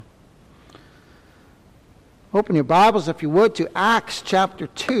Open your Bibles, if you would, to Acts chapter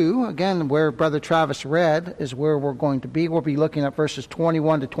 2. Again, where Brother Travis read is where we're going to be. We'll be looking at verses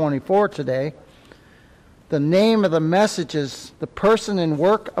 21 to 24 today. The name of the message is The Person and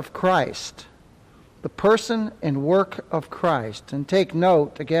Work of Christ. The Person and Work of Christ. And take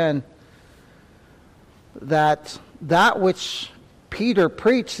note, again, that which Peter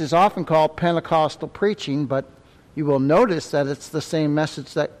preached is often called Pentecostal preaching, but you will notice that it's the same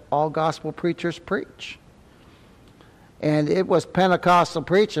message that all gospel preachers preach. And it was Pentecostal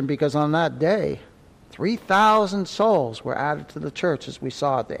preaching because on that day, 3,000 souls were added to the church, as we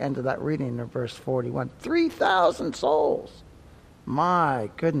saw at the end of that reading in verse 41. 3,000 souls.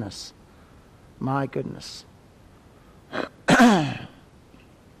 My goodness. My goodness. And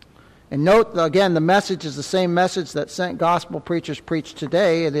note, again, the message is the same message that sent gospel preachers preach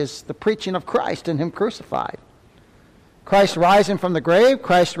today. It is the preaching of Christ and Him crucified. Christ rising from the grave,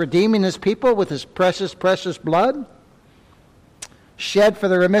 Christ redeeming His people with His precious, precious blood, shed for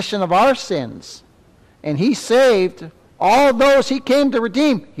the remission of our sins. And He saved all those He came to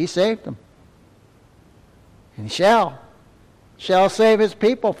redeem. He saved them. And He shall save His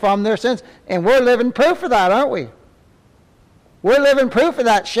people from their sins. And we're living proof of that, aren't we? We're living proof of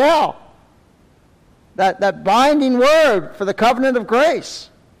that shall. That binding word for the covenant of grace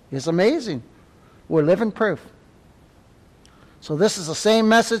is amazing. We're living proof. So this is the same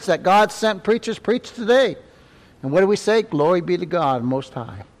message that God sent preachers preach today. And what do we say? Glory be to God Most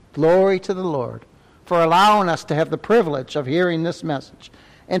High. Glory to the Lord for allowing us to have the privilege of hearing this message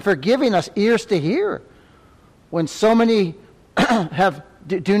and for giving us ears to hear when so many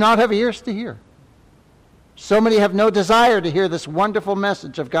do not have ears to hear. So many have no desire to hear this wonderful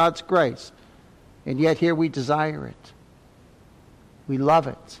message of God's grace. And yet here we desire it. We love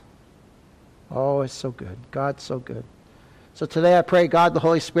it. Oh, it's so good. God's so good. So today I pray God the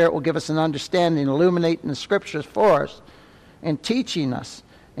Holy Spirit will give us an understanding, illuminating the Scriptures for us, and teaching us,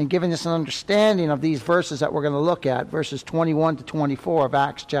 and giving us an understanding of these verses that we're going to look at, verses 21 to 24 of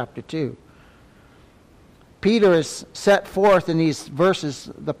Acts chapter 2. Peter has set forth in these verses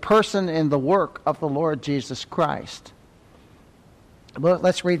the person and the work of the Lord Jesus Christ.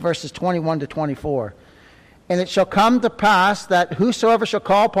 Let's read verses 21 to 24. And it shall come to pass that whosoever shall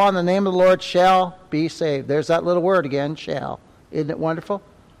call upon the name of the Lord shall be saved. There's that little word again, shall. Isn't it wonderful?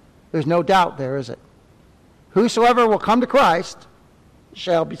 There's no doubt there, is it? Whosoever will come to Christ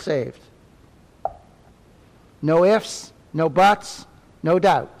shall be saved. No ifs, no buts, no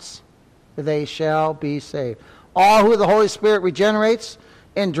doubts. They shall be saved. All who the Holy Spirit regenerates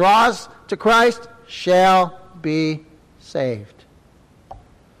and draws to Christ shall be saved.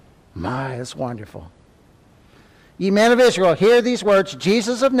 My, that's wonderful. Ye men of Israel, hear these words.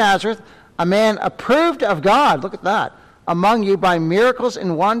 Jesus of Nazareth, a man approved of God, look at that, among you by miracles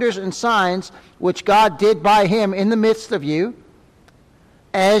and wonders and signs, which God did by Him in the midst of you,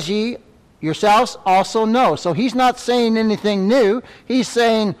 as ye yourselves also know. So He's not saying anything new. He's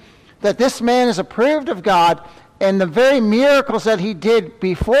saying that this man is approved of God, and the very miracles that He did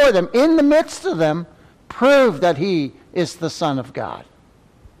before them, in the midst of them, prove that He is the Son of God.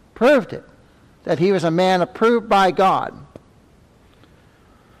 Proved it. That He was a man approved by God.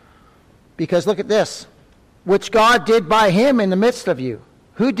 Because look at this. Which God did by Him in the midst of you.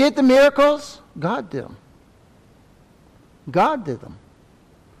 Who did the miracles? God did them. God did them.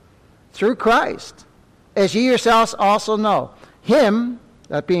 Through Christ. As ye yourselves also know. Him,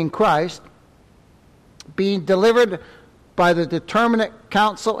 that being Christ, being delivered by the determinate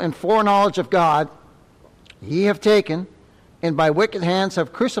counsel and foreknowledge of God, ye have taken, and by wicked hands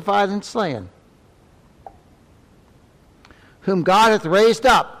have crucified and slain, whom God hath raised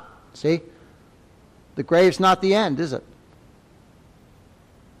up. See? The grave's not the end, is it?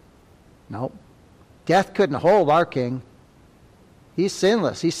 No. Death couldn't hold our King. He's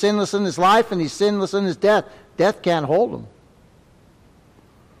sinless. He's sinless in His life and He's sinless in His death. Death can't hold Him.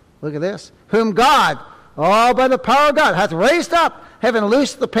 Look at this. Whom God, by the power of God, hath raised up, having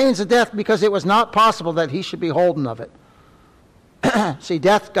loosed the pains of death, because it was not possible that He should be holden of it. See,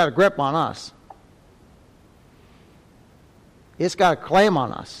 death's got a grip on us. It's got a claim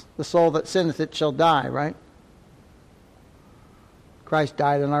on us. The soul that sinneth, it shall die, right? Christ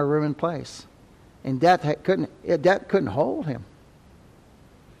died in our room and place. And death couldn't hold Him.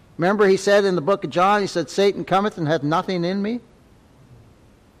 Remember He said in the book of John, He said, Satan cometh and hath nothing in me.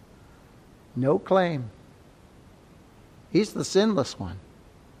 No claim. He's the sinless one.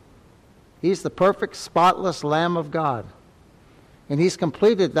 He's the perfect, spotless Lamb of God. And He's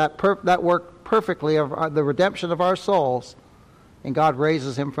completed that work perfectly of the redemption of our souls. And God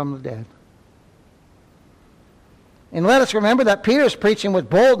raises Him from the dead. And let us remember that Peter's preaching with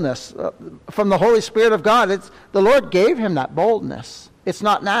boldness from the Holy Spirit of God. The Lord gave him that boldness. It's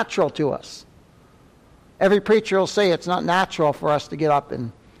not natural to us. Every preacher will say it's not natural for us to get up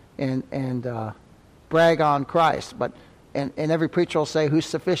and brag on Christ. And every preacher will say, who's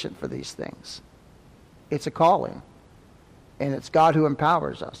sufficient for these things? It's a calling. And it's God who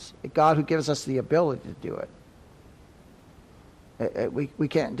empowers us. It's God who gives us the ability to do it. We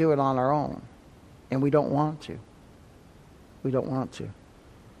can't do it on our own. And we don't want to. We don't want to.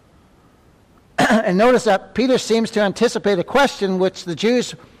 And notice that Peter seems to anticipate a question which the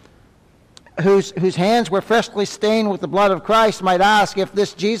Jews whose hands were freshly stained with the blood of Christ might ask, if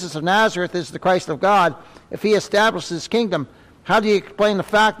this Jesus of Nazareth is the Christ of God, if he establishes his kingdom, how do you explain the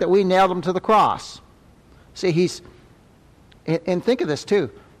fact that we nailed him to the cross? See, and think of this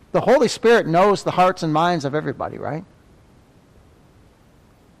too. The Holy Spirit knows the hearts and minds of everybody, right?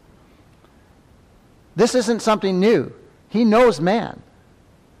 This isn't something new. He knows man.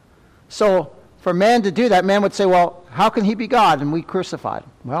 So for man to do that, man would say, well, how can he be God? And we crucified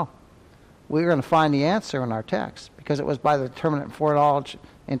him. Well, we're going to find the answer in our text, because it was by the determinate foreknowledge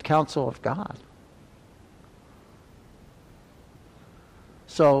and counsel of God.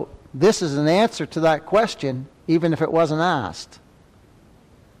 So this is an answer to that question, even if it wasn't asked.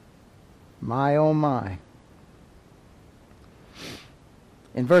 My, oh my.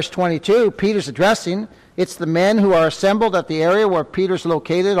 In verse 22, Peter's addressing, it's the men who are assembled at the area where Peter's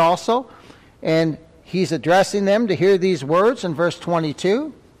located also, and he's addressing them to hear these words in verse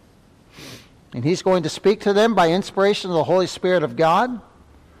 22. And he's going to speak to them by inspiration of the Holy Spirit of God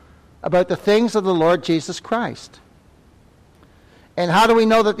about the things of the Lord Jesus Christ. And how do we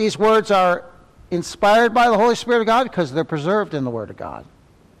know that these words are inspired by the Holy Spirit of God? Because they're preserved in the Word of God.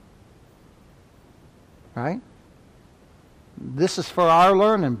 Right? This is for our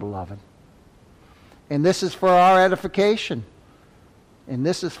learning, beloved. And this is for our edification. And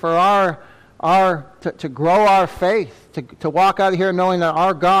this is for to grow our faith, to walk out of here knowing that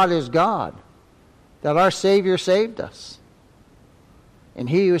our God is God, that our Savior saved us. And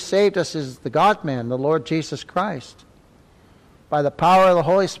he who saved us is the God-man, the Lord Jesus Christ. By the power of the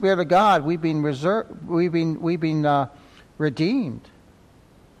Holy Spirit of God, we've been redeemed.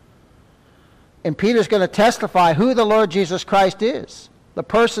 And Peter's going to testify who the Lord Jesus Christ is, the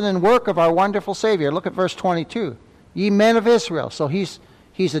person and work of our wonderful Savior. Look at verse 22. Ye men of Israel. So he's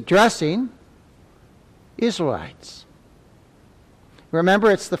addressing Israelites.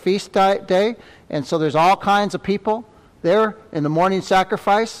 Remember, it's the feast day, and so there's all kinds of people there in the morning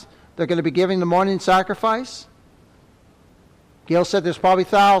sacrifice. They're going to be giving the morning sacrifice. Gail said there's probably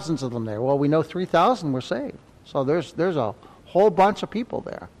thousands of them there. Well, we know 3,000 were saved. So there's a whole bunch of people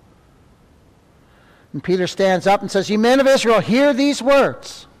there. And Peter stands up and says, Ye men of Israel, hear these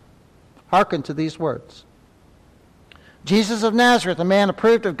words. Hearken to these words. Jesus of Nazareth, a man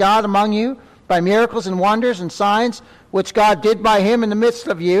approved of God among you by miracles and wonders and signs, which God did by him in the midst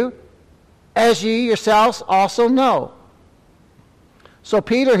of you, as ye yourselves also know. So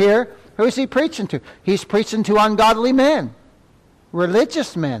Peter here, who is he preaching to? He's preaching to ungodly men,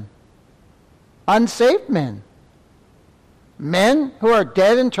 religious men, unsaved men, men who are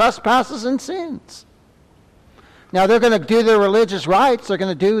dead in trespasses and sins. Now they're going to do their religious rites, they're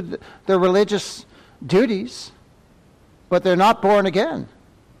going to do their religious duties, but they're not born again.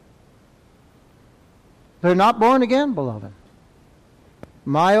 They're not born again, beloved.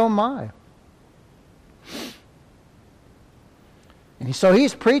 My, oh my. And so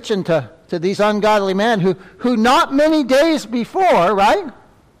he's preaching to these ungodly men who not many days before, right,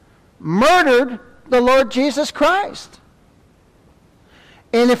 murdered the Lord Jesus Christ.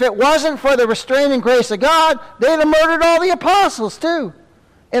 And if it wasn't for the restraining grace of God, they'd have murdered all the apostles too.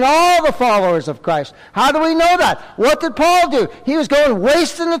 And all the followers of Christ. How do we know that? What did Paul do? He was going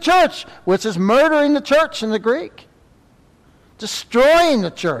wasting the church, which is murdering the church in the Greek. Destroying the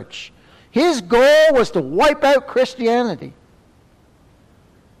church. His goal was to wipe out Christianity.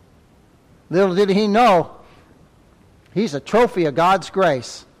 Little did he know, he's a trophy of God's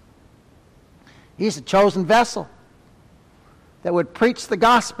grace. He's a chosen vessel that would preach the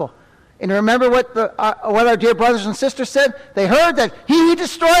gospel. And remember what our dear brothers and sisters said? They heard that he who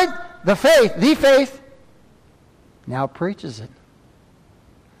destroyed the faith, now preaches it.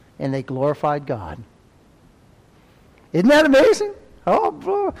 And they glorified God. Isn't that amazing? Oh,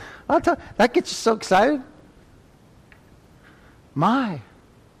 bro, I'll tell you, that gets you so excited. My,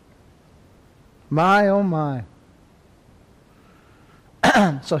 oh my.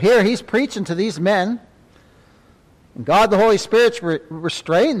 So here he's preaching to these men. And God the Holy Spirit's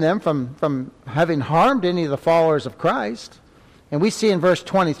restrained them from having harmed any of the followers of Christ. And we see in verse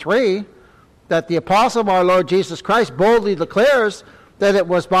 23 that the apostle of our Lord Jesus Christ boldly declares that it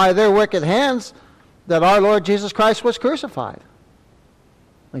was by their wicked hands that our Lord Jesus Christ was crucified.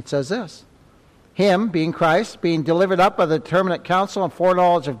 It says this: Him, being Christ, being delivered up by the determinate counsel and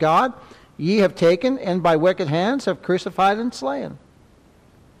foreknowledge of God, ye have taken, and by wicked hands have crucified and slain.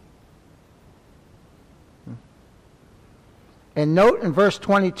 And note in verse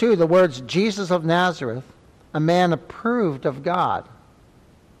 22 the words, Jesus of Nazareth, a man approved of God.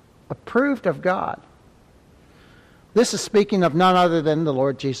 Approved of God. This is speaking of none other than the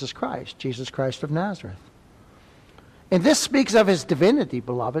Lord Jesus Christ of Nazareth. And this speaks of his divinity,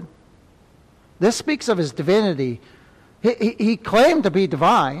 beloved. This speaks of his divinity. He claimed to be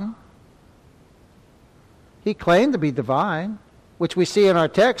divine. He claimed to be divine, which we see in our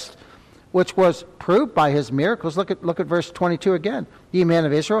text, which was proved by his miracles. Look at verse 22 again. Ye men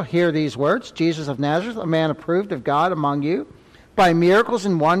of Israel, hear these words. Jesus of Nazareth, a man approved of God among you, by miracles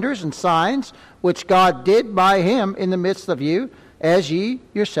and wonders and signs, which God did by him in the midst of you, as ye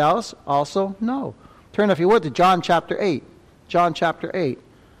yourselves also know. Turn, if you would, to John chapter 8. John chapter 8.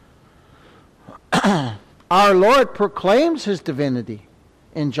 Our Lord proclaims his divinity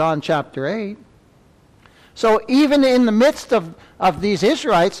in John chapter 8. So even in the midst of these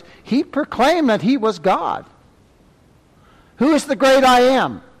Israelites, he proclaimed that he was God. Who is the great I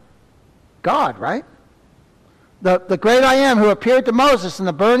am? God, right? The great I am who appeared to Moses in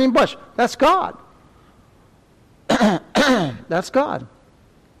the burning bush. That's God. That's God.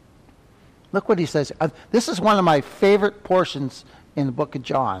 Look what he says. This is one of my favorite portions in the book of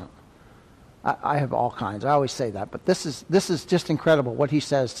John. I have all kinds. I always say that, but this is just incredible what he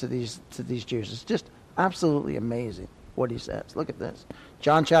says to these Jews. It's just absolutely amazing what he says. Look at this.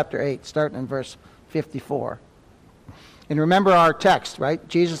 John chapter 8, starting in verse 54. And remember our text, right?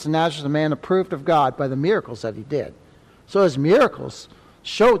 Jesus of Nazareth, a man approved of God by the miracles that he did. So his miracles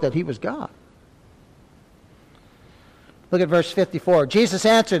showed that he was God. Look at verse 54. Jesus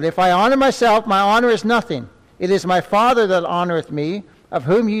answered, If I honor myself, my honor is nothing. It is my Father that honoreth me, of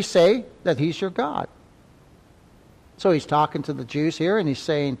whom ye say that he's your God. So he's talking to the Jews here, and he's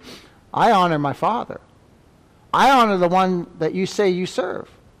saying, I honor my Father. I honor the one that you say you serve.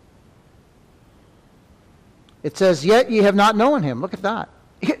 It says, yet ye have not known him. Look at that.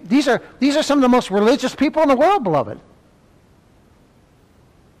 These are some of the most religious people in the world, beloved.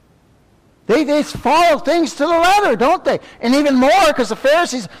 They follow things to the letter, don't they? And even more, because the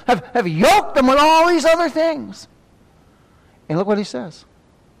Pharisees have yoked them with all these other things. And look what he says.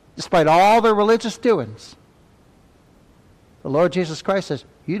 Despite all their religious doings, the Lord Jesus Christ says,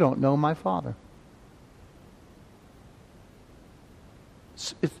 you don't know my Father.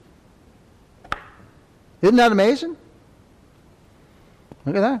 Isn't that amazing?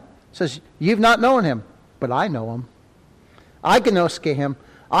 Look at that. It says, you've not known him, but I know him. I gnoske him.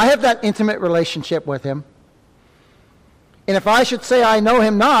 I have that intimate relationship with him. And if I should say I know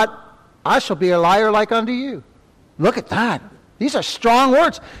him not, I shall be a liar like unto you. Look at that. These are strong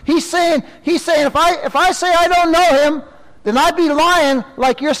words. He's saying, if I say I don't know him, then I'd be lying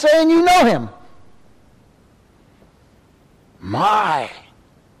like you're saying you know him. My.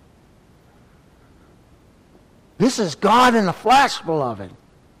 This is God in the flesh, beloved.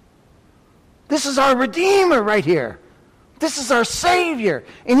 This is our Redeemer right here. This is our Savior.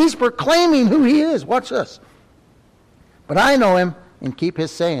 And he's proclaiming who he is. Watch this. But I know him and keep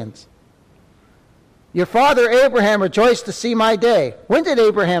his sayings. Your father Abraham rejoiced to see my day. When did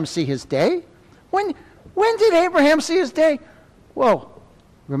Abraham see his day? When did Abraham see his day? Well,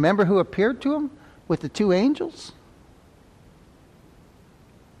 remember who appeared to him with the two angels?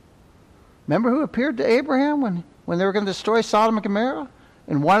 Remember who appeared to Abraham when they were going to destroy Sodom and Gomorrah?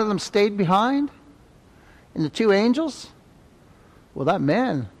 And one of them stayed behind? And the two angels? Well, that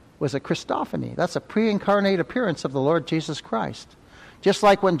man was a Christophany. That's a pre-incarnate appearance of the Lord Jesus Christ. Just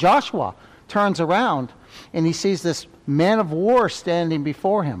like when Joshua turns around and he sees this man of war standing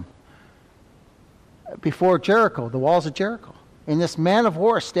before him, before Jericho, the walls of Jericho. And this man of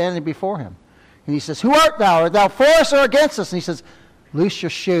war standing before him. And he says, who art thou? Art thou for us or against us? And he says, loose your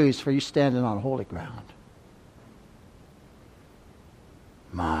shoes, for you standing on holy ground.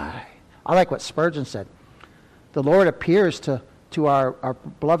 My. I like what Spurgeon said. The Lord appears to our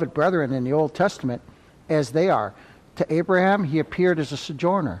beloved brethren in the Old Testament as they are. To Abraham, he appeared as a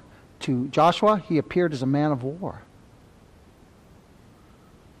sojourner. To Joshua, he appeared as a man of war.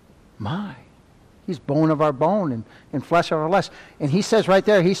 My. He's bone of our bone and flesh of our flesh. And he says right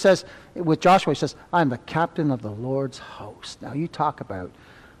there, he says, with Joshua, he says, I'm the captain of the Lord's host. Now you talk about,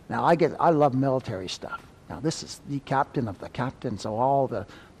 I love military stuff. Now this is the captain of the captains of all the,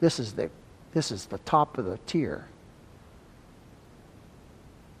 this is the top of the tier.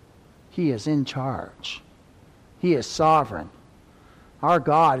 He is in charge. He is sovereign. Our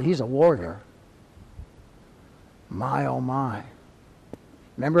God, He's a warrior. My, oh my.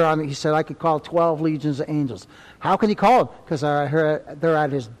 Remember, He said I could call 12 legions of angels. How can He call them? Because they're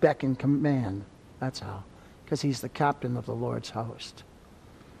at His beck and command. That's how. Because He's the captain of the Lord's host.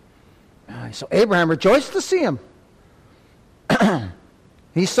 So Abraham rejoiced to see Him.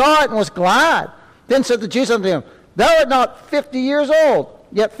 He saw it and was glad. Then said the Jews unto him, Thou art not 50 years old,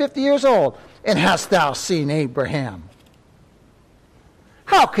 yet 50 years old, and hast thou seen Abraham?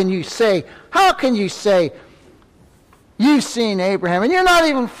 How can you say, you've seen Abraham, and you're not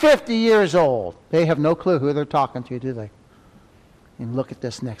even 50 years old? They have no clue who they're talking to, do they? And look at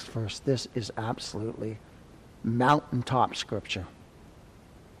this next verse. This is absolutely mountaintop scripture.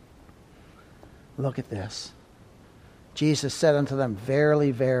 Look at this. Jesus said unto them,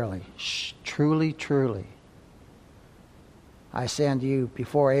 Verily, verily, truly, truly, I say unto you,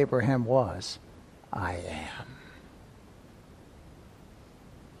 before Abraham was, I am.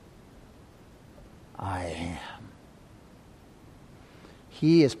 I am.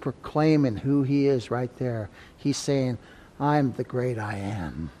 He is proclaiming who He is right there. He's saying, I'm the great I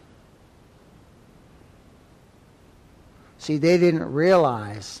am. See, they didn't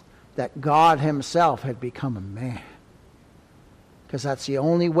realize that God Himself had become a man. Because that's the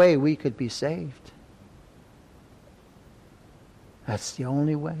only way we could be saved. That's the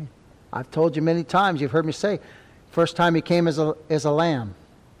only way. I've told you many times, you've heard me say, first time He came as a lamb.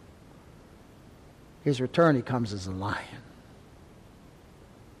 His return, He comes as a lion.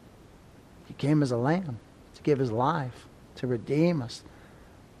 He came as a lamb to give His life, to redeem us.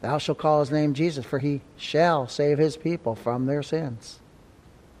 Thou shalt call His name Jesus, for He shall save His people from their sins.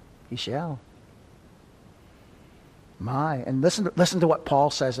 He shall. And listen to what Paul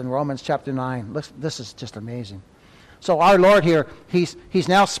says in Romans chapter 9. This is just amazing. So our Lord here, He's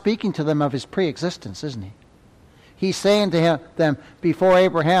now speaking to them of His pre-existence, isn't He? He's saying to them, before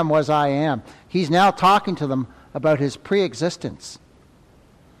Abraham was, I am. He's now talking to them about His pre-existence.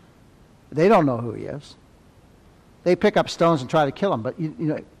 They don't know who He is. They pick up stones and try to kill Him, but you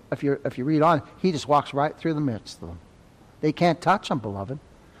know, if you read on, He just walks right through the midst of them. They can't touch Him, beloved.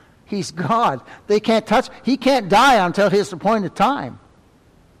 He's God. They can't touch. He can't die until His appointed time.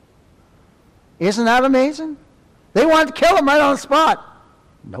 Isn't that amazing? They wanted to kill Him right on the spot.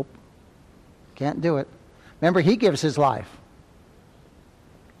 Nope. Can't do it. Remember, He gives His life.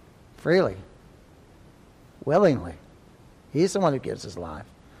 Freely. Willingly. He's the one who gives His life.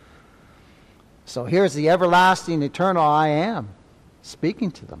 So here's the everlasting, eternal I am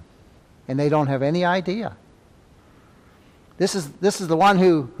speaking to them. And they don't have any idea. This is the one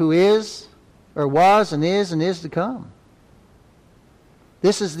who is, or was, and is to come.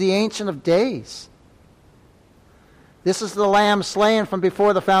 This is the Ancient of Days. This is the Lamb slain from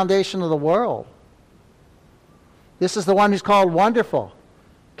before the foundation of the world. This is the one who's called Wonderful,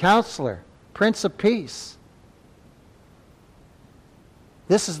 Counselor, Prince of Peace.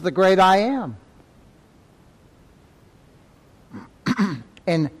 This is the great I am.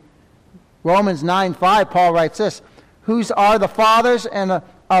 In Romans 9:5, Paul writes this, Whose are the fathers, and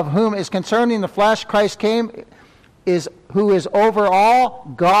of whom is concerning the flesh Christ came, who is over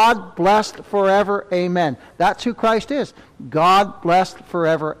all, God blessed forever, amen. That's who Christ is. God blessed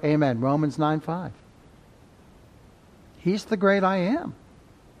forever, amen. Romans 9:5. He's the great I am.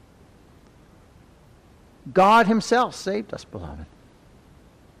 God Himself saved us, beloved.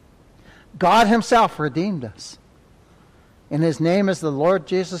 God Himself redeemed us. And His name is the Lord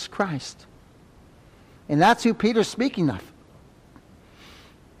Jesus Christ. And that's who Peter's speaking of.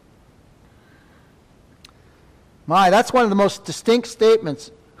 That's one of the most distinct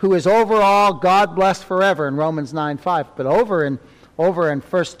statements. Who is over all, God blessed forever, in Romans 9:5. But over in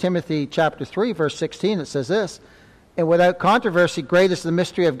 1 Timothy chapter 3, verse 16, it says this, And without controversy, great is the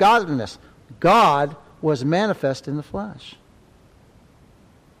mystery of godliness. God was manifest in the flesh.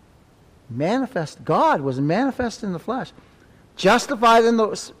 God was manifest in the flesh. Justified in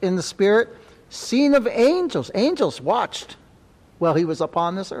the Spirit, seen of angels. Angels watched while He was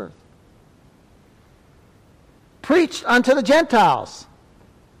upon this earth. Preached unto the Gentiles.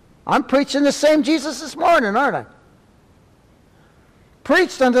 I'm preaching the same Jesus this morning, aren't I?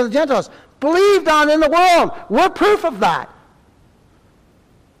 Preached unto the Gentiles. Believed on in the world. We're proof of that.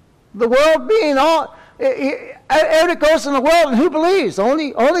 The world being all... Out it goes in the world, and who believes?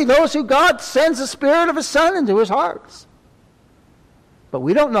 Only those who God sends the Spirit of His Son into His hearts. But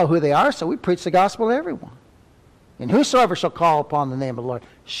we don't know who they are, so we preach the gospel to everyone. And whosoever shall call upon the name of the Lord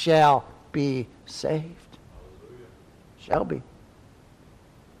shall be saved. Hallelujah. Shall be.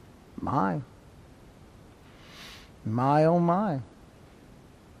 My, oh my.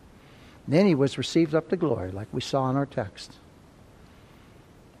 And then he was received up to glory, like we saw in our text.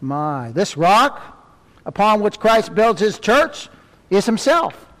 This rock upon which Christ builds his church is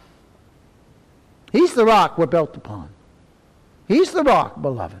himself. He's the rock we're built upon. He's the rock,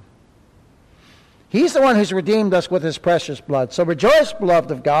 beloved. He's the one who's redeemed us with his precious blood. So rejoice,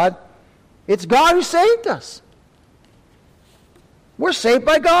 beloved of God. It's God who saved us. We're saved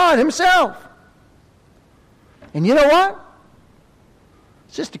by God himself. And you know what?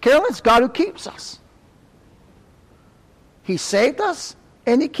 Sister Carolyn, it's God who keeps us. He saved us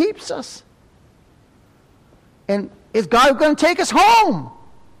and he keeps us. And is God going to take us home?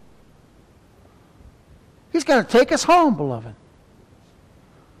 He's going to take us home, beloved.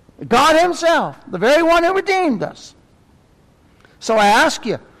 God himself, the very one who redeemed us. So I ask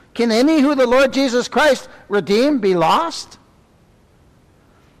you, can any who the Lord Jesus Christ redeemed be lost?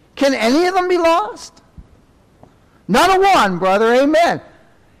 Can any of them be lost? Not a one, brother, amen.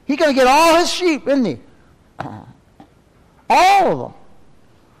 He's going to get all his sheep, isn't he? All of them.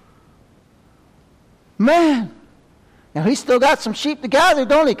 Man. Now he's still got some sheep to gather,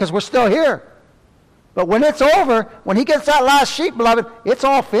 don't he? Because we're still here. But when it's over, when he gets that last sheep, beloved, it's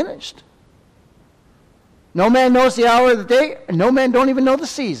all finished. No man knows the hour of the day, and no man don't even know the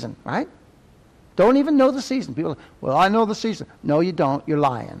season, right? Don't even know the season. People, well, I know the season. No, you don't. You're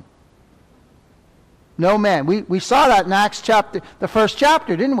lying. No man. We saw that in Acts chapter, the first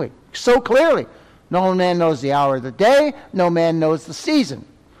chapter, didn't we? So clearly. No man knows the hour of the day. No man knows the season.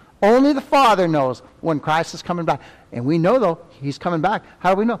 Only the Father knows when Christ is coming back. And we know, though, he's coming back.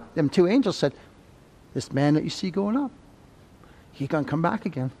 How do we know? Them two angels said, this man that you see going up, he's going to come back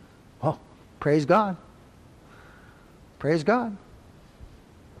again. Oh, praise God. Praise God.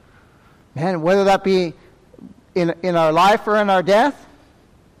 Man, whether that be in our life or in our death,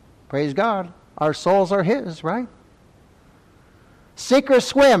 praise God. Our souls are his, right? Sink or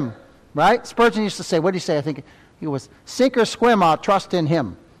swim, right? Spurgeon used to say, what did he say? I think he was, sink or swim, I'll trust in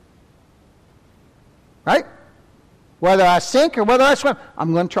him. Right? Whether I sink or whether I swim,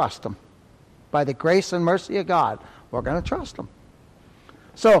 I'm going to trust him. By the grace and mercy of God, we're going to trust him.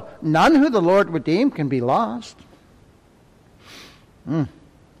 So, none who the Lord redeemed can be lost.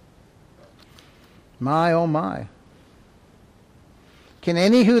 My, oh my. Can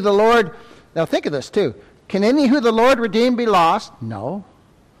any who the Lord... Now think of this too. Can any who the Lord redeemed be lost? No.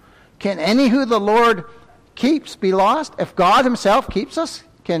 Can any who the Lord keeps be lost? If God himself keeps us,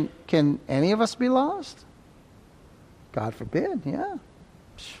 can any of us be lost? God forbid, yeah.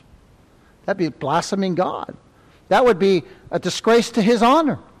 That'd be blaspheming God. That would be a disgrace to his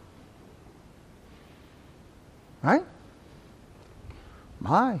honor. Right?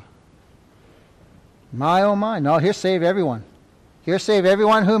 My, oh my. No, he'll save everyone. He'll save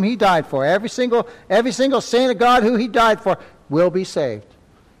everyone whom he died for. Every single saint of God who he died for will be saved.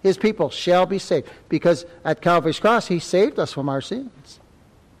 His people shall be saved. Because at Calvary's cross, he saved us from our sins.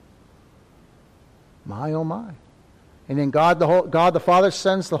 My, oh my. And then God the Father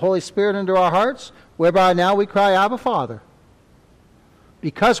sends the Holy Spirit into our hearts, whereby now we cry, Abba, Father.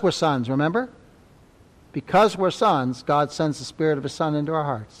 Because we're sons, remember? Because we're sons, God sends the Spirit of his Son into our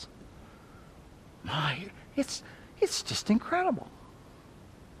hearts. My, it's just incredible.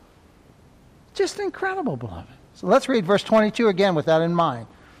 Just incredible, beloved. So let's read verse 22 again with that in mind.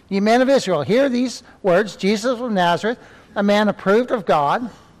 Ye men of Israel, hear these words, Jesus of Nazareth, a man approved of God,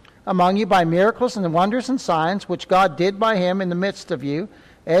 among you by miracles and wonders and signs, which God did by him in the midst of you,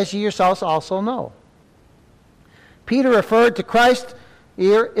 as ye yourselves also know. Peter referred to Christ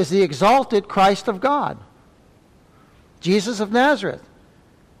here as the exalted Christ of God. Jesus of Nazareth.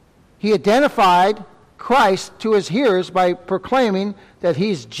 He identified Christ to his hearers by proclaiming that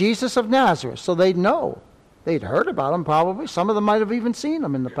he's Jesus of Nazareth. So they'd know. They'd heard about him probably. Some of them might have even seen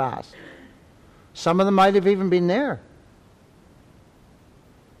him in the past. Some of them might have even been there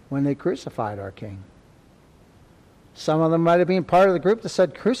when they crucified our King. Some of them might have been part of the group that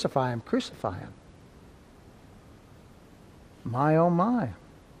said, crucify him, crucify him. My, oh my.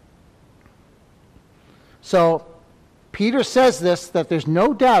 So, Peter says this, that there's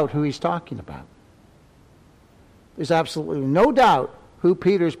no doubt who he's talking about. There's absolutely no doubt who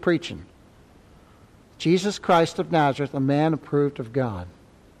Peter's preaching. Jesus Christ of Nazareth, a man approved of God.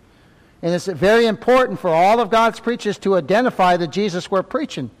 And it's very important for all of God's preachers to identify the Jesus we're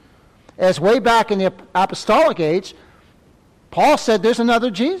preaching. As way back in the apostolic age, Paul said there's another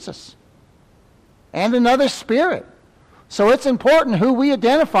Jesus and another Spirit. So it's important who we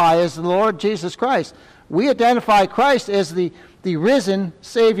identify as the Lord Jesus Christ. We identify Christ as the risen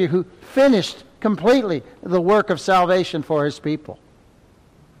Savior who finished completely the work of salvation for his people.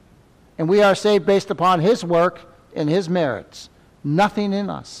 And we are saved based upon his work and his merits. Nothing in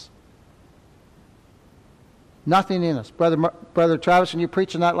us. Nothing in us. Brother Travis, when you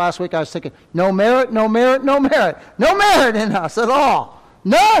preached on that last week, I was thinking, no merit, no merit, no merit. No merit in us at all.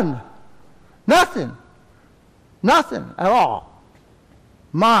 None. Nothing. Nothing at all.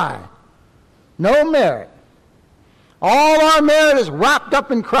 No merit. All our merit is wrapped up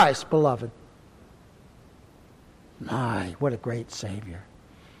in Christ, beloved. My, what a great Savior.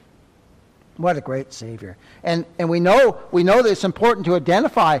 What a great Savior. And we know that it's important to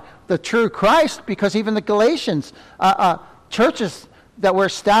identify the true Christ, because even the Galatians, churches that were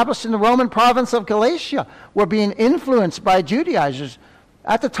established in the Roman province of Galatia were being influenced by Judaizers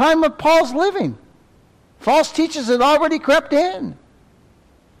at the time of Paul's living. False teachers had already crept in.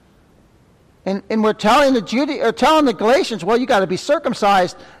 And we're telling the Galatians, well, you got to be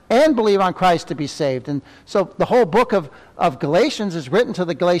circumcised and believe on Christ to be saved. And so the whole book of Galatians is written to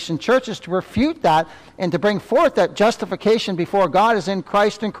the Galatian churches to refute that and to bring forth that justification before God is in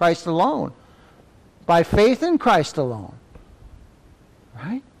Christ and Christ alone. By faith in Christ alone.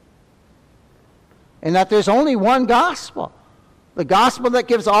 Right? And that there's only one gospel. The gospel that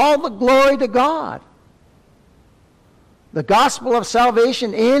gives all the glory to God. The gospel of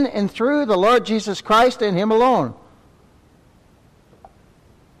salvation in and through the Lord Jesus Christ and Him alone.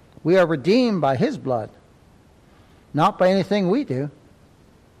 We are redeemed by His blood, not by anything we do.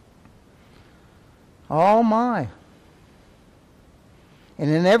 Oh my. And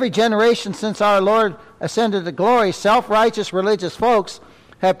in every generation since our Lord ascended to glory, self-righteous religious folks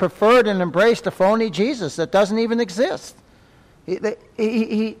have preferred and embraced a phony Jesus that doesn't even exist.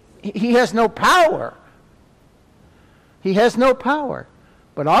 He has no power. He has no power.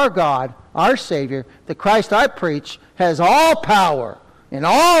 But our God, our Savior, the Christ I preach, has all power and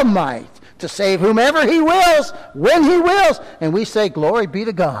all might to save whomever He wills, when He wills. And we say, glory be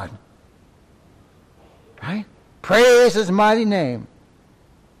to God. Right? Praise His mighty name.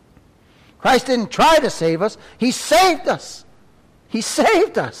 Christ didn't try to save us. He saved us. He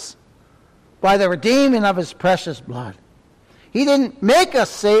saved us by the redeeming of His precious blood. He didn't make us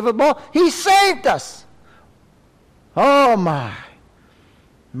savable. He saved us. Oh my.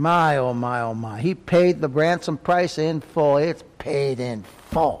 My, oh my, oh my. He paid the ransom price in full. It's paid in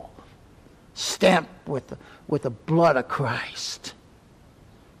full. Stamped with the blood of Christ.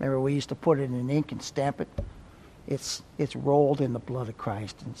 Remember, we used to put it in ink and stamp it? It's rolled in the blood of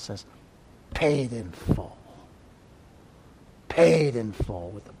Christ, and it says, paid in full. Paid in full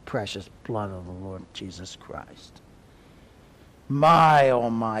with the precious blood of the Lord Jesus Christ. My, oh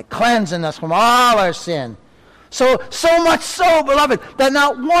my. Cleansing us from all our sin. So much so, beloved, that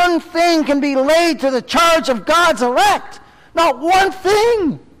not one thing can be laid to the charge of God's elect. Not one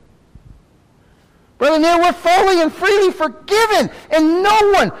thing. Brother Neil, we're fully and freely forgiven, and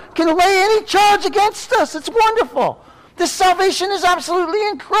no one can lay any charge against us. It's wonderful. This salvation is absolutely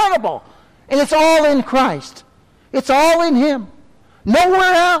incredible. And it's all in Christ. It's all in Him.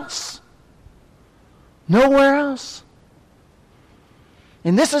 Nowhere else. Nowhere else.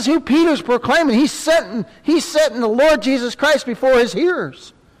 And this is who Peter's proclaiming. He's setting the Lord Jesus Christ before his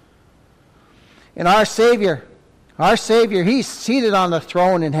hearers. And our Savior, He's seated on the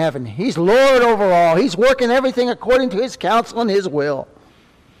throne in heaven. He's Lord over all. He's working everything according to His counsel and His will.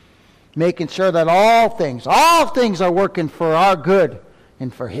 Making sure that all things are working for our good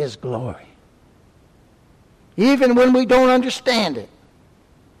and for His glory. Even when we don't understand it,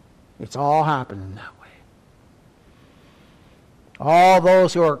 it's all happening that way. All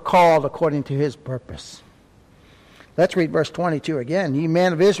those who are called according to His purpose. Let's read verse 22 again. Ye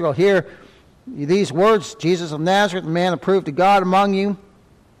men of Israel, hear these words. Jesus of Nazareth, a man approved to God among you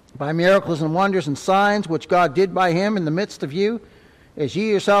by miracles and wonders and signs, which God did by Him in the midst of you, as ye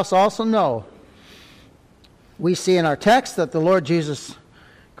yourselves also know. We see in our text that the Lord Jesus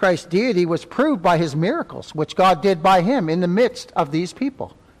Christ's deity was proved by His miracles, which God did by Him in the midst of these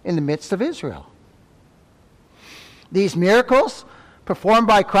people, in the midst of Israel. These miracles performed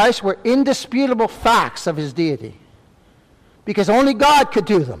by Christ were indisputable facts of His deity, because only God could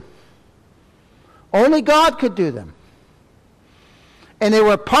do them. Only God could do them. And they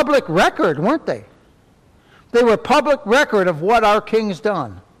were public record, weren't they? They were public record of what our King's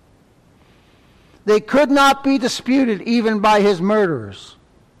done. They could not be disputed even by His murderers.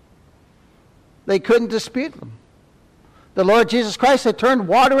 They couldn't dispute them. The Lord Jesus Christ had turned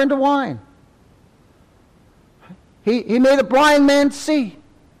water into wine. He made a blind man see.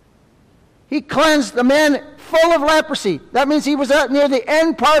 He cleansed a man full of leprosy. That means he was out near the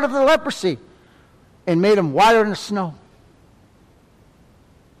end part of the leprosy, and made him whiter than the snow.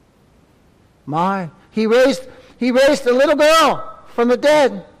 He raised a little girl from the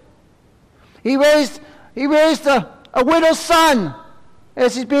dead. He raised a widow's son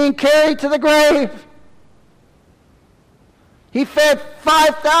as he's being carried to the grave. He fed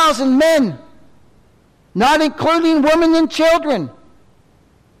 5,000 men, not including women and children,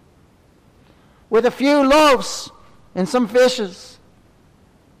 with a few loaves and some fishes.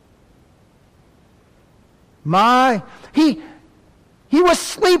 He was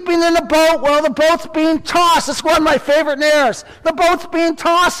sleeping in a boat while the boat's being tossed. It's one of my favorite narratives. The boat's being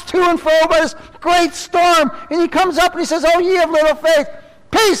tossed to and fro by this great storm. And he comes up and he says, "Oh, ye of little faith,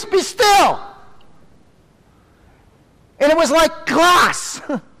 peace, be still." And it was like glass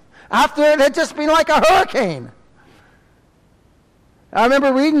after it had just been like a hurricane. I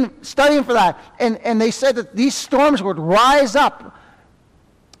remember studying for that. And they said that these storms would rise up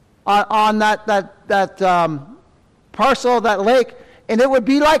on that parcel of that lake, and it would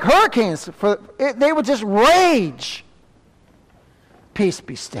be like hurricanes. They would just rage. Peace,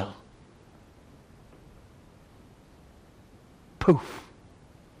 be still. Poof.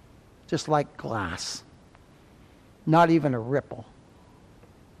 Just like glass. Not even a ripple.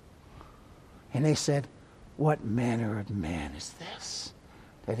 And they said, "What manner of man is this,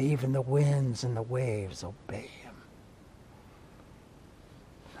 that even the winds and the waves obey him?"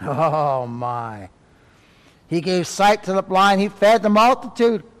 Oh my. He gave sight to the blind. He fed the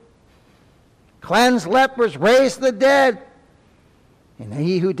multitude. Cleansed lepers, raised the dead. And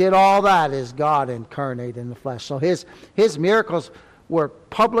he who did all that is God incarnate in the flesh. So his miracles were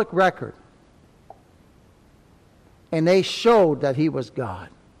public record. And they showed that he was God.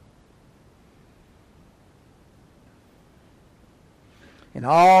 And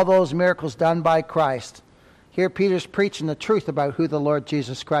all those miracles done by Christ. Here Peter's preaching the truth about who the Lord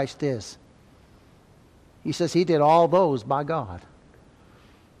Jesus Christ is. He says he did all those by God.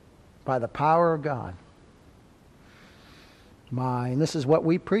 By the power of God. And this is what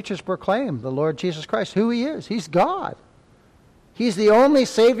we preachers proclaim, the Lord Jesus Christ, who he is. He's God. He's the only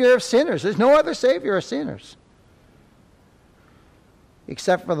Savior of sinners. There's no other Savior of sinners.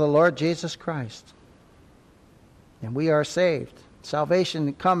 Except for the Lord Jesus Christ. And we are saved.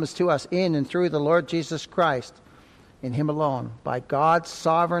 Salvation comes to us in and through the Lord Jesus Christ, in him alone, by God's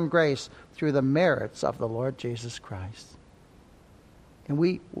sovereign grace, through the merits of the Lord Jesus Christ. And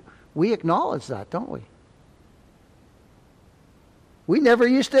we acknowledge that, don't we? We never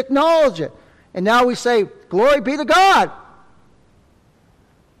used to acknowledge it. And now we say, "Glory be to God.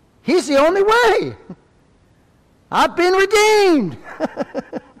 He's the only way. I've been redeemed."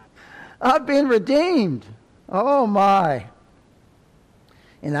 I've been redeemed. Oh my.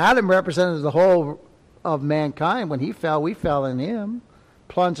 And Adam represented the whole of mankind. When he fell, we fell in him.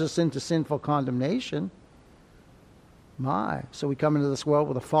 Plunged us into sinful condemnation. So we come into this world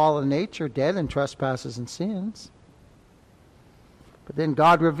with a fallen nature, dead in trespasses and sins. But then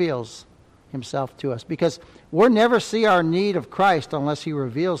God reveals himself to us. Because we'll never see our need of Christ unless he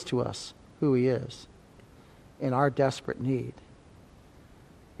reveals to us who he is in our desperate need.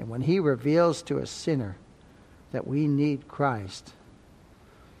 And when he reveals to a sinner that we need Christ,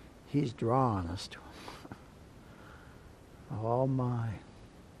 he's drawn us to him. Oh my.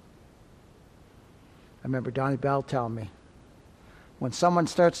 I remember Donnie Bell telling me, when someone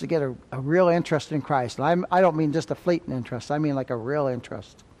starts to get a real interest in Christ, and I don't mean just a fleeting interest, I mean like a real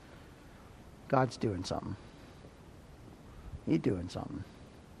interest, God's doing something. He's doing something.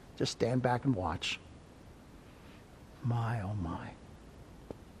 Just stand back and watch. My, oh my.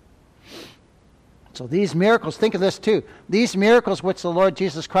 So these miracles, think of this too. These miracles which the Lord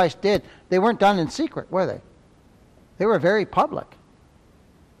Jesus Christ did, they weren't done in secret, were they? They were very public.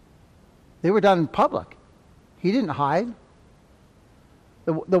 They were done in public. He didn't hide.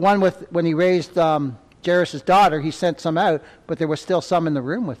 The one when he raised Jairus' daughter, he sent some out, but there was still some in the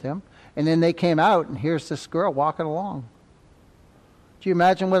room with him. And then they came out, and here's this girl walking along. Do you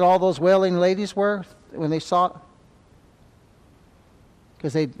imagine what all those wailing ladies were when they saw it?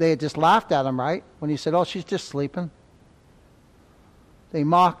 Because they had just laughed at him, right? When he said, "Oh, she's just sleeping." They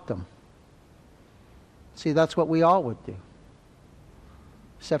mocked him. See, that's what we all would do.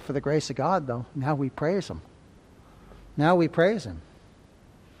 Except for the grace of God, though. Now we praise him. Now we praise him.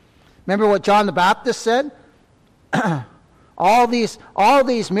 Remember what John the Baptist said? all these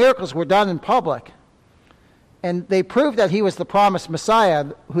miracles were done in public. And they proved that he was the promised Messiah,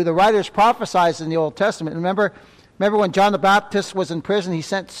 who the writers prophesied in the Old Testament. Remember when John the Baptist was in prison, he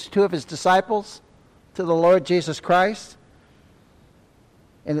sent two of his disciples to the Lord Jesus Christ?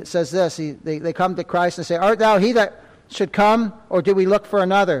 And it says this, they come to Christ and say, "Art thou he that should come, or do we look for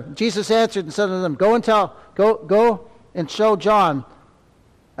another?" Jesus answered and said to them, Go and show John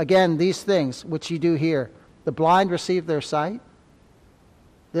again these things which ye do hear. The blind receive their sight."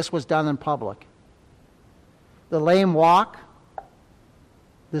 This was done in public. The lame walk.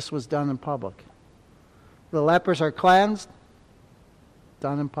 This was done in public. The lepers are cleansed.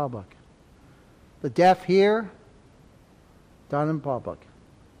 done in public. The deaf hear, done in public.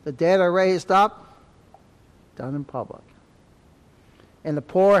 The dead are raised up, done in public. And the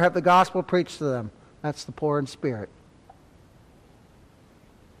poor have the gospel preached to them. That's the poor in spirit.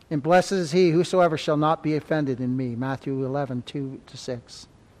 And blessed is he whosoever shall not be offended in me. Matthew 11, 2-6.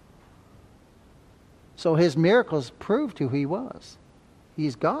 So his miracles proved who he was.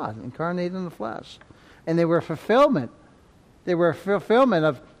 He's God, incarnated in the flesh. And they were a fulfillment. They were a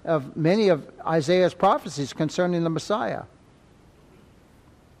fulfillment of many of Isaiah's prophecies concerning the Messiah.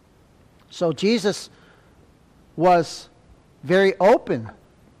 So Jesus was very open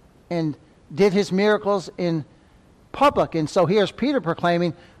and did his miracles in public. And so here's Peter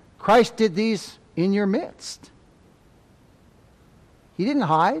proclaiming, Christ did these in your midst. He didn't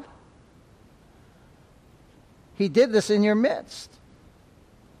hide. He did this in your midst.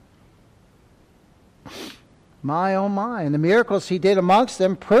 My, oh my. And the miracles he did amongst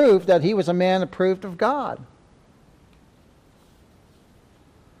them proved that he was a man approved of God.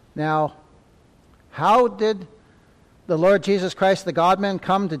 Now, how did the Lord Jesus Christ, the God-man,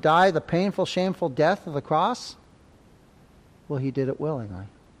 come to die the painful, shameful death of the cross? Well, he did it willingly.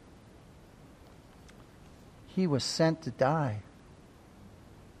 He was sent to die.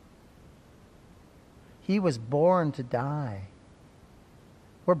 He was born to die.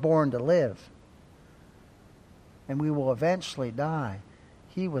 We're born to live. And we will eventually die.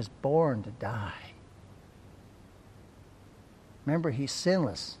 He was born to die. Remember, he's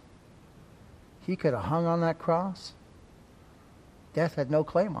sinless. He could have hung on that cross. Death had no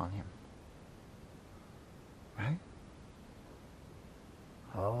claim on him. Right?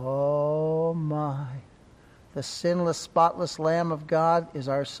 Oh my. The sinless, spotless Lamb of God is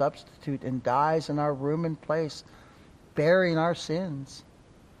our substitute and dies in our room and place, bearing our sins.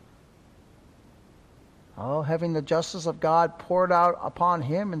 Oh, having the justice of God poured out upon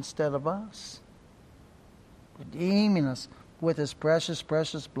him instead of us, redeeming us with his precious,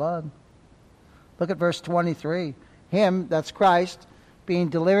 precious blood. Look at verse 23. Him, that's Christ, being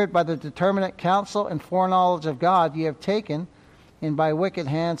delivered by the determinate counsel and foreknowledge of God, ye have taken, and by wicked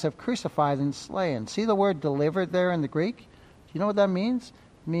hands have crucified and slain. See the word delivered there in the Greek? Do you know what that means?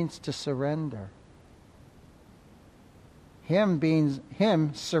 It means to surrender.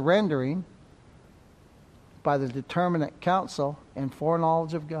 Him surrendering by the determinate counsel and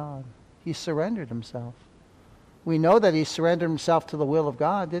foreknowledge of God. He surrendered himself. We know that he surrendered himself to the will of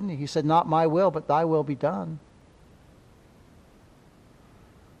God, didn't he? He said, not my will, but thy will be done.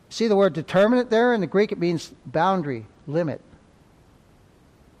 See the word determinate there? In the Greek, it means boundary, limit.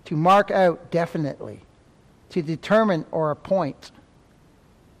 To mark out definitely. To determine or appoint.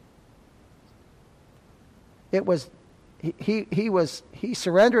 It was, he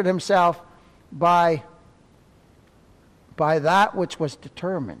surrendered himself by that which was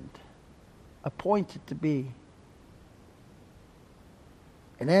determined, appointed to be.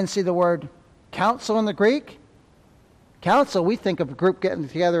 And then see the word counsel in the Greek? Counsel, we think of a group getting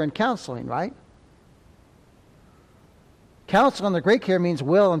together and counseling, right? Counsel in the Greek here means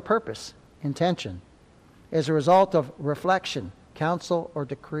will and purpose, intention, as a result of reflection, counsel, or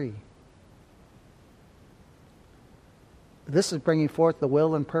decree. This is bringing forth the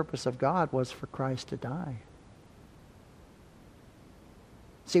will and purpose of God was for Christ to die.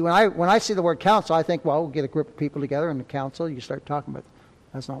 See, when I see the word counsel, I think, well, we'll get a group of people together in the council. You start talking about.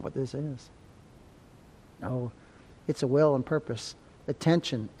 That's not what this is. No, it's a will and purpose,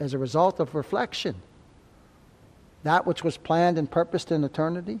 attention as a result of reflection. That which was planned and purposed in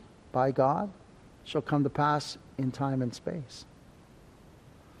eternity by God shall come to pass in time and space.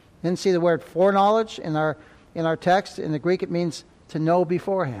 Then see the word foreknowledge in our text. In the Greek, it means to know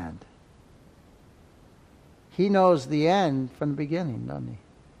beforehand. He knows the end from the beginning, doesn't he?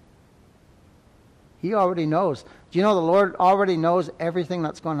 He already knows. Do you know the Lord already knows everything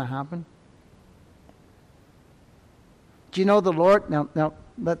that's going to happen? Do you know the Lord... Now,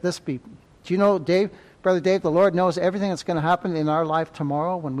 let this be... Do you know, Brother Dave, the Lord knows everything that's going to happen in our life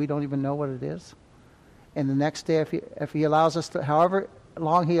tomorrow when we don't even know what it is? And the next day, if he allows us to... However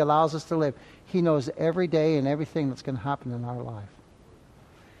long he allows us to live, he knows every day and everything that's going to happen in our life.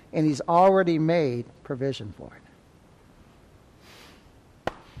 And he's already made provision for it.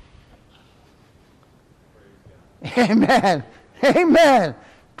 Amen. Amen.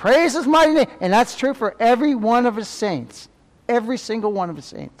 Praise his mighty name. And that's true for every one of his saints. Every single one of his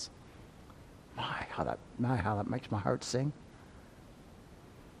saints. My, how that makes my heart sing.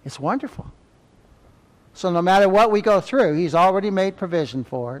 It's wonderful. So no matter what we go through, he's already made provision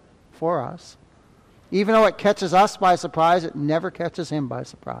for it, for us. Even though it catches us by surprise, it never catches him by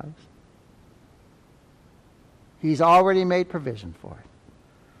surprise. He's already made provision for it.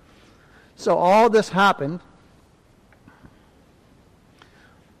 So all this happened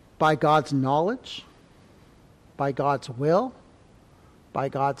by God's knowledge, by God's will, by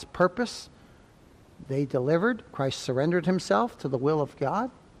God's purpose. They delivered. Christ surrendered himself to the will of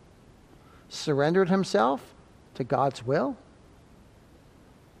God, surrendered himself to God's will,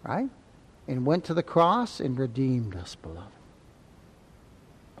 right? And went to the cross and redeemed us, beloved.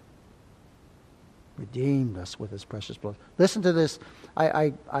 Redeemed us with his precious blood. Listen to this.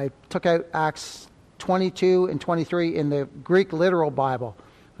 I took out Acts 22 and 23 in the Greek literal Bible.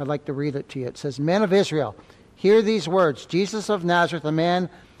 I'd like to read it to you. It says, Men of Israel, hear these words. Jesus of Nazareth, a man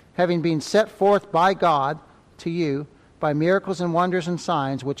having been set forth by God to you by miracles and wonders and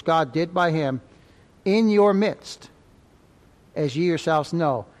signs, which God did by him in your midst, as ye yourselves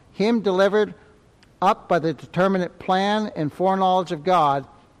know. Him delivered up by the determinate plan and foreknowledge of God,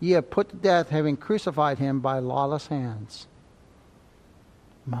 ye have put to death, having crucified him by lawless hands.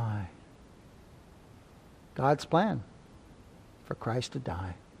 My. God's plan for Christ to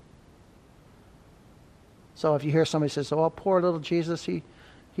die. So if you hear somebody say, oh, poor little Jesus, he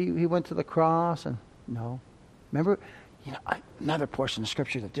went to the cross, and no. Remember, another portion of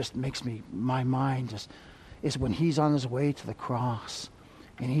Scripture that just makes my mind just, is when he's on his way to the cross,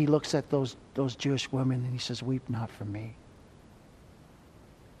 and he looks at those Jewish women, and he says, weep not for me.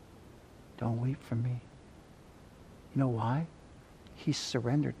 Don't weep for me. You know why? He's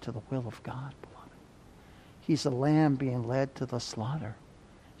surrendered to the will of God, beloved. He's a lamb being led to the slaughter.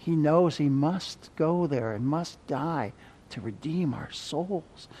 He knows he must go there and must die to redeem our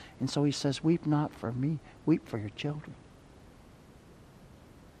souls. And so he says, weep not for me, weep for your children.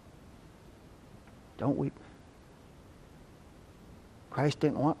 Don't weep. Christ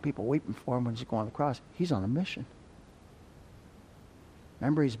didn't want people weeping for him when he's going to the cross. He's on a mission.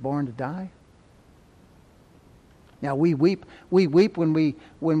 Remember, he's born to die. Now we weep when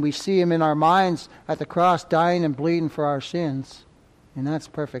we see him in our minds at the cross dying and bleeding for our sins. And that's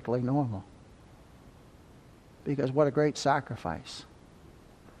perfectly normal. Because what a great sacrifice.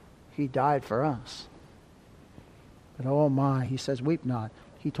 He died for us. But oh my, he says, weep not.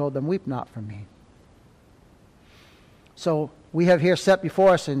 He told them, weep not for me. So we have here set before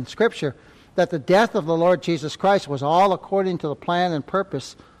us in Scripture that the death of the Lord Jesus Christ was all according to the plan and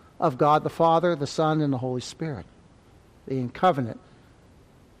purpose of God the Father, the Son, and the Holy Spirit. They in covenant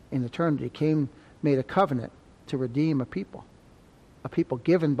in eternity made a covenant to redeem a people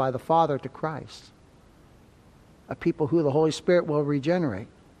given by the Father to Christ, a people who the Holy Spirit will regenerate,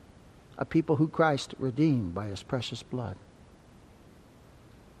 a people who Christ redeemed by his precious blood.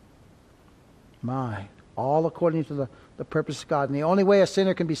 All according to the purpose of God. And the only way a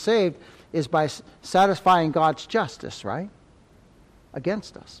sinner can be saved is by satisfying God's justice, right?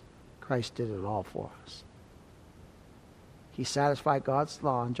 Against us. Christ did it all for us. He satisfied God's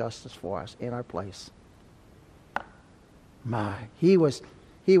law and justice for us in our place. He was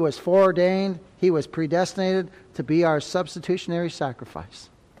foreordained, he was predestinated to be our substitutionary sacrifice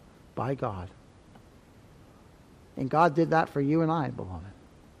by God. And God did that for you and I, beloved.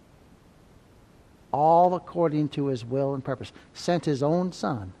 All according to his will and purpose. Sent his own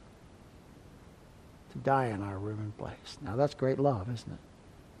Son to die in our room and place. Now that's great love, isn't it?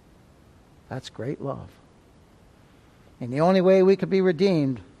 That's great love. And the only way we could be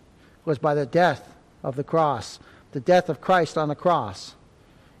redeemed was by the death of the cross, the death of Christ on the cross.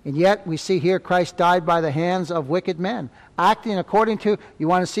 And yet we see here Christ died by the hands of wicked men, acting according to, you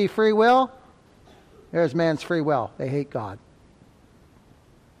want to see free will? There's man's free will. They hate God.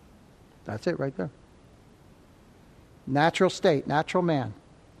 That's it right there. Natural state, natural man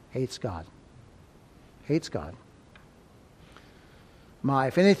hates God. Hates God.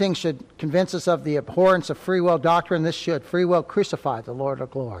 If anything should convince us of the abhorrence of free will doctrine, this should. Free will crucified the Lord of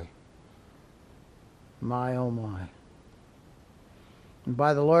glory. My, oh my. And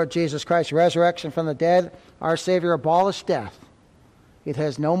by the Lord Jesus Christ's resurrection from the dead, our Savior abolished death. It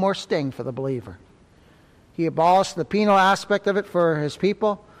has no more sting for the believer. He abolished the penal aspect of it for his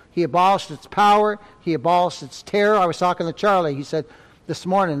people. He abolished its power. He abolished its terror. I was talking to Charlie. He said this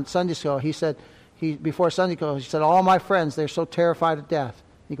morning, Sunday school, before Sunday school, he said, all my friends, they're so terrified of death.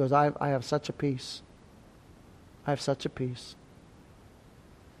 He goes, I have such a peace. I have such a peace.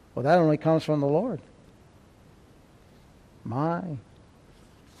 Well, that only comes from the Lord.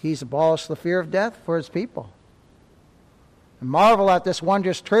 He's abolished the fear of death for his people. And marvel at this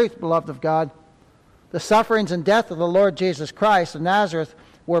wondrous truth, beloved of God. The sufferings and death of the Lord Jesus Christ of Nazareth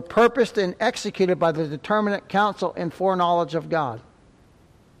were purposed and executed by the determinate counsel and foreknowledge of God.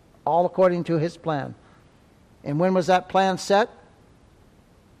 All according to his plan. And when was that plan set?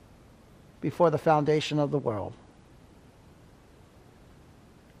 Before the foundation of the world.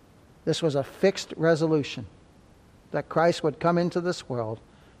 This was a fixed resolution that Christ would come into this world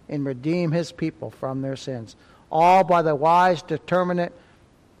and redeem his people from their sins, all by the wise, determinate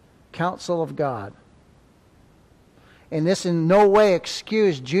counsel of God. And this in no way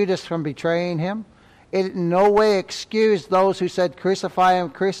excused Judas from betraying him. It in no way excused those who said, crucify him,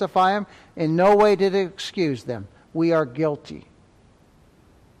 crucify him. In no way did it excuse them. We are guilty.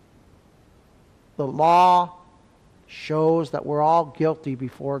 The law shows that we're all guilty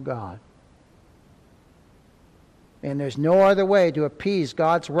before God. And there's no other way to appease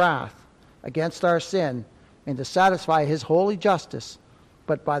God's wrath against our sin and to satisfy his holy justice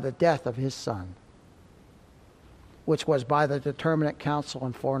but by the death of his Son, which was by the determinate counsel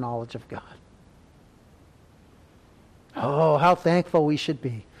and foreknowledge of God. Oh, how thankful we should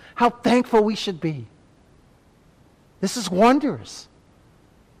be. How thankful we should be. This is wondrous.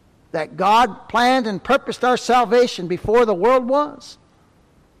 That God planned and purposed our salvation before the world was.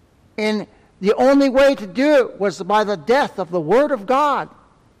 And the only way to do it was by the death of the Word of God,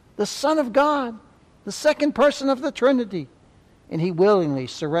 the Son of God, the second person of the Trinity. And he willingly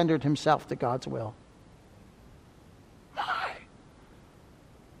surrendered himself to God's will. My.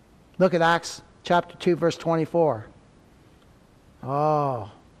 Look at Acts chapter 2, verse 24.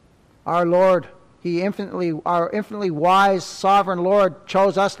 Oh, our Lord, our infinitely wise, sovereign Lord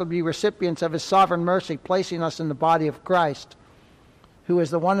chose us to be recipients of his sovereign mercy, placing us in the body of Christ, who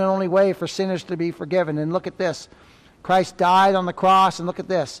is the one and only way for sinners to be forgiven. And look at this. Christ died on the cross, and look at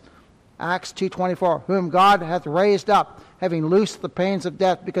this. Acts 2:24, whom God hath raised up, having loosed the pains of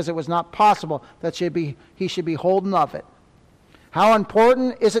death, because it was not possible that he should be holden of it. How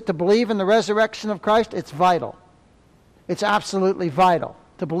important is it to believe in the resurrection of Christ? It's vital. It's absolutely vital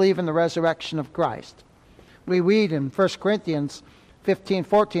to believe in the resurrection of Christ. We read in 1 Corinthians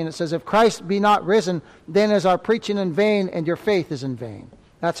 15:14, it says, if Christ be not risen, then is our preaching in vain, and your faith is in vain.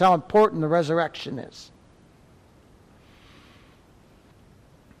 That's how important the resurrection is.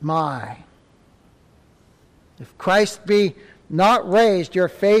 My. If Christ be not raised, your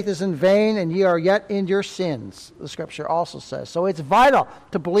faith is in vain, and ye are yet in your sins, the Scripture also says. So it's vital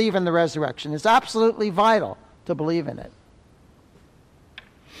to believe in the resurrection. It's absolutely vital to believe in it.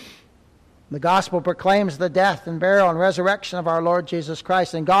 The gospel proclaims the death and burial and resurrection of our Lord Jesus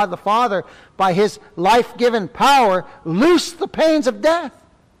Christ. And God the Father, by his life-given power, loosed the pains of death.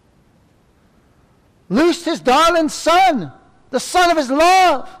 Loosed his darling Son, the Son of his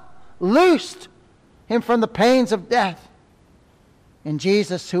love. Loosed him from the pains of death. And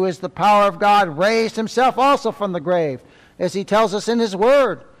Jesus, who is the power of God, raised himself also from the grave, as he tells us in his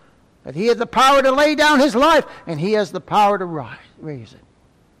word, that he had the power to lay down his life, and he has the power to raise it.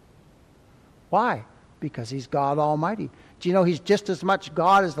 Why? Because he's God Almighty. Do you know he's just as much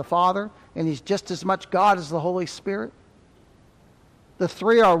God as the Father, and he's just as much God as the Holy Spirit? The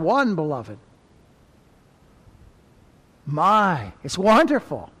three are one, beloved. My, it's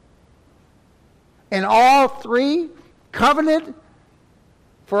wonderful. And all three covenanted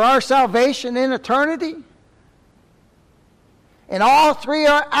for our salvation in eternity. And all three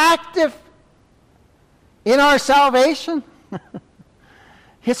are active in our salvation.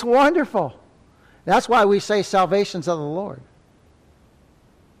 It's wonderful. That's why we say salvation's of the Lord.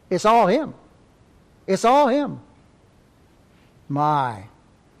 It's all him. It's all him. My.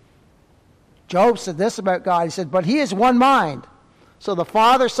 Job said this about God. He said, but he is one mind. So the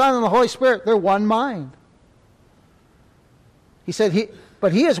Father, Son, and the Holy Spirit, they're one mind. He said,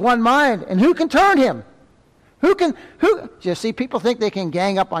 but he is one mind. And who can turn him? Who? You see, people think they can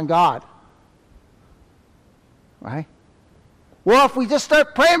gang up on God. Right? Well, if we just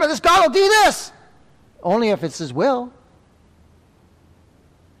start praying about this, God will do this. Only if it's his will.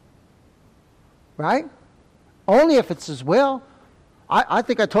 Right? Only if it's his will. I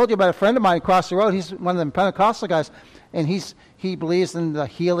think I told you about a friend of mine across the road. He's one of them Pentecostal guys. And he believes in the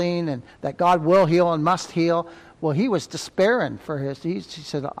healing and that God will heal and must heal. Well, he was despairing for his. He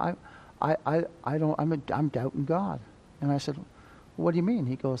said, I'm doubting God. And I said, what do you mean?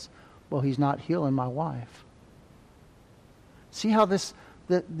 He goes, well, he's not healing my wife. See how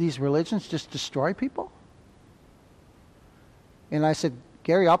these religions just destroy people? And I said,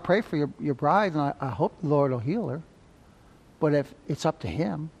 Gary, I'll pray for your bride, and I hope the Lord will heal her. But if it's up to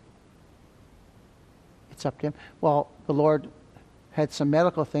him, it's up to him. Well, the Lord had some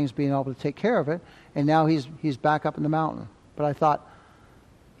medical things being able to take care of it, and now he's back up in the mountain. But I thought,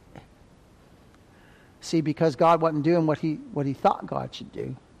 see, because God wasn't doing what he thought God should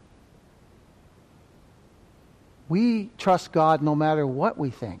do. We trust God no matter what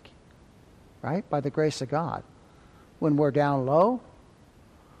we think, right? By the grace of God. When we're down low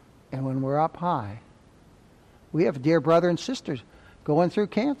and when we're up high. We have dear brother and sisters going through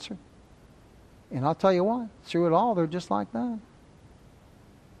cancer. And I'll tell you what, through it all, they're just like that.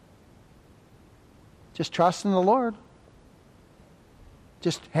 Just trusting the Lord.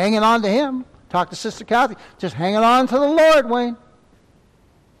 Just hanging on to Him. Talk to Sister Kathy. Just hanging on to the Lord, Wayne.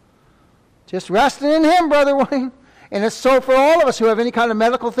 Just resting in Him, Brother Wayne. And it's so for all of us who have any kind of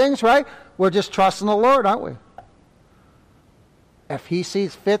medical things, right? We're just trusting the Lord, aren't we? If He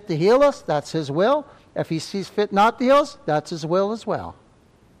sees fit to heal us, that's His will. If He sees fit not to heal us, that's His will as well.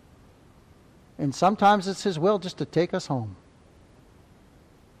 And sometimes it's His will just to take us home.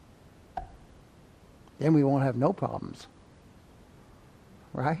 Then we won't have no problems.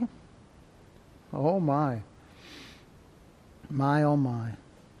 Right? Oh my. My, oh my.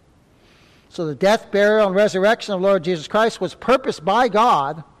 So the death, burial, and resurrection of Lord Jesus Christ was purposed by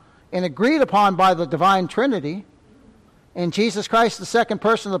God and agreed upon by the divine Trinity. And Jesus Christ, the second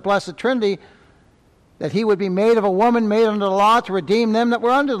person of the Blessed Trinity, that He would be made of a woman made under the law to redeem them that were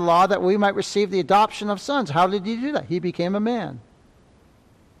under the law, that we might receive the adoption of sons. How did He do that? He became a man.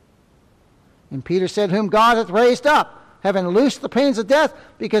 And Peter said, whom God hath raised up, having loosed the pains of death,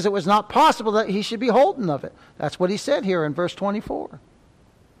 because it was not possible that He should be holden of it. That's what He said here in verse 24.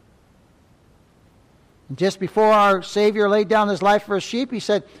 And just before our Savior laid down His life for His sheep, He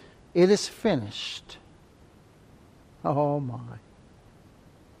said, it is finished. Oh my.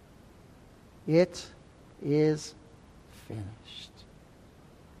 It is finished.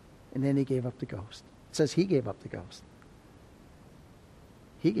 And then He gave up the ghost. It says He gave up the ghost.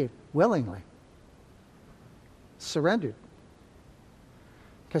 He gave willingly. Surrendered.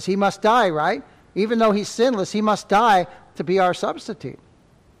 Because He must die, right? Even though He's sinless, He must die to be our substitute.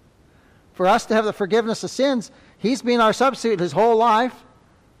 For us to have the forgiveness of sins, He's been our substitute His whole life.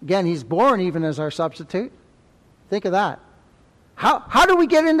 Again, He's born even as our substitute. Think of that. How do we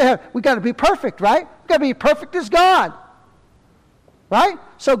get into heaven? We've got to be perfect, right? We've got to be perfect as God. Right?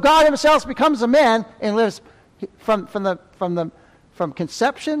 So God Himself becomes a man and lives from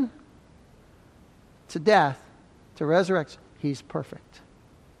conception to death to resurrection. He's perfect.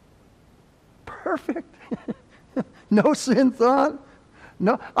 Perfect. No sin thought.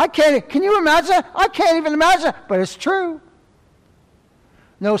 No, I can't. Can you imagine that? I can't even imagine it, but it's true.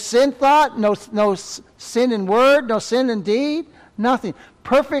 No sin thought, no sin in word, no sin in deed, nothing.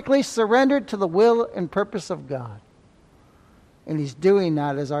 Perfectly surrendered to the will and purpose of God. And He's doing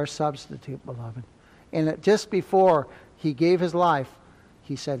that as our substitute, beloved. And just before He gave His life,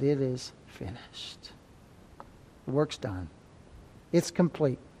 He said, it is finished. The work's done. It's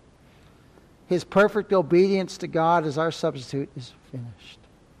complete. His perfect obedience to God as our substitute is finished.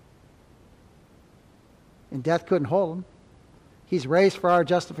 And death couldn't hold Him. He's raised for our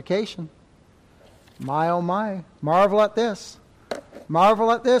justification. My, oh my. Marvel at this. Marvel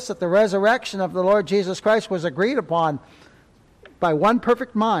at this, that the resurrection of the Lord Jesus Christ was agreed upon by one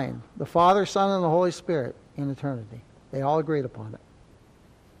perfect mind, the Father, Son, and the Holy Spirit in eternity. They all agreed upon it.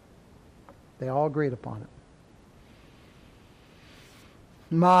 They all agreed upon it.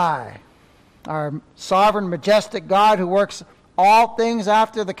 My, our sovereign, majestic God who works all things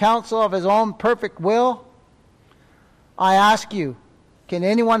after the counsel of His own perfect will. I ask you, can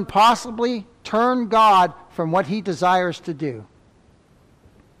anyone possibly turn God from what He desires to do?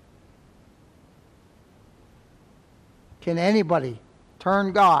 Can anybody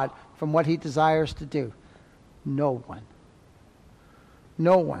turn God from what He desires to do? No one.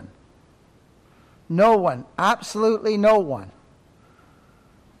 No one. No one. Absolutely no one.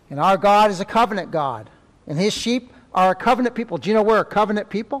 And our God is a covenant God. And His sheep are a covenant people. Do you know we're a covenant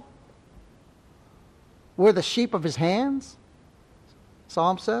people? We're the sheep of His hands,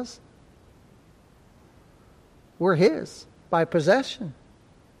 Psalm says. We're His by possession.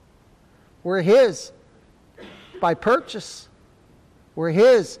 We're His by purchase. We're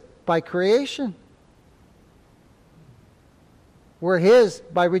His by creation. We're His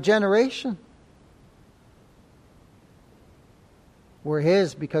by regeneration. We're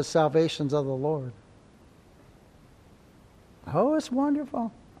His because salvation's of the Lord. Oh, it's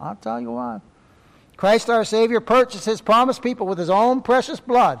wonderful. I'll tell you what. Christ our Savior purchased His promised people with His own precious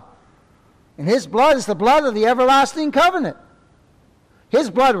blood. And His blood is the blood of the everlasting covenant. His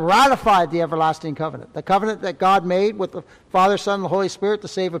blood ratified the everlasting covenant. The covenant that God made with the Father, Son, and the Holy Spirit to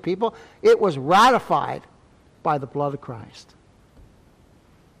save a people, it was ratified by the blood of Christ.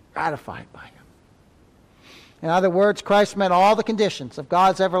 Ratified by Him. In other words, Christ met all the conditions of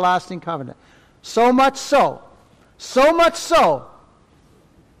God's everlasting covenant. So much so,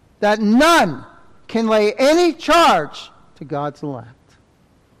 that none can lay any charge to God's elect.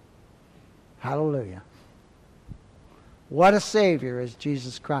 Hallelujah. What a Savior is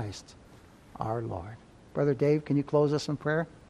Jesus Christ, our Lord. Brother Dave, can you close us in prayer?